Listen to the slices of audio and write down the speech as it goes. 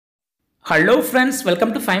Hello friends,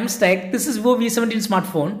 welcome to Famous Tech. This is Vivo V17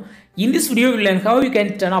 smartphone. In this video, we'll learn how you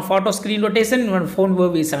can turn off auto screen rotation in your phone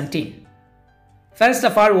Vivo V17. First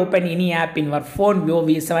of all, open any app in your phone Vivo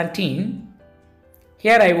V17.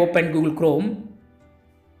 Here I open Google Chrome.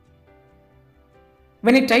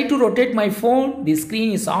 When I try to rotate my phone, the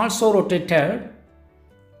screen is also rotated.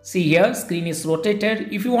 See here, screen is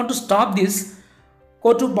rotated. If you want to stop this,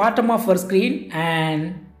 go to bottom of your screen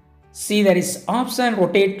and see there is option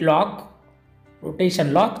rotation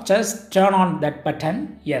lock. Just turn on that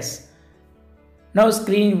button. Yes, now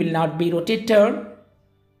screen will not be rotated.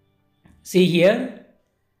 See here,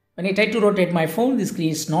 when I try to rotate my phone, the screen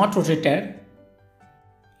is not rotated.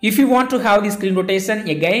 If you want to have the screen rotation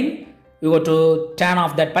again, you go to turn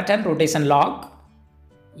off that button, rotation lock.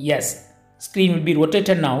 Yes, screen will be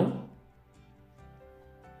rotated now.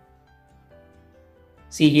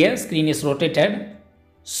 See here, screen is rotated.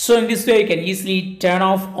 So in this way, you can easily turn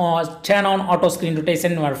off or turn on auto screen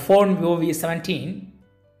rotation in your phone Vivo V17.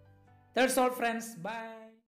 That's all friends. Bye.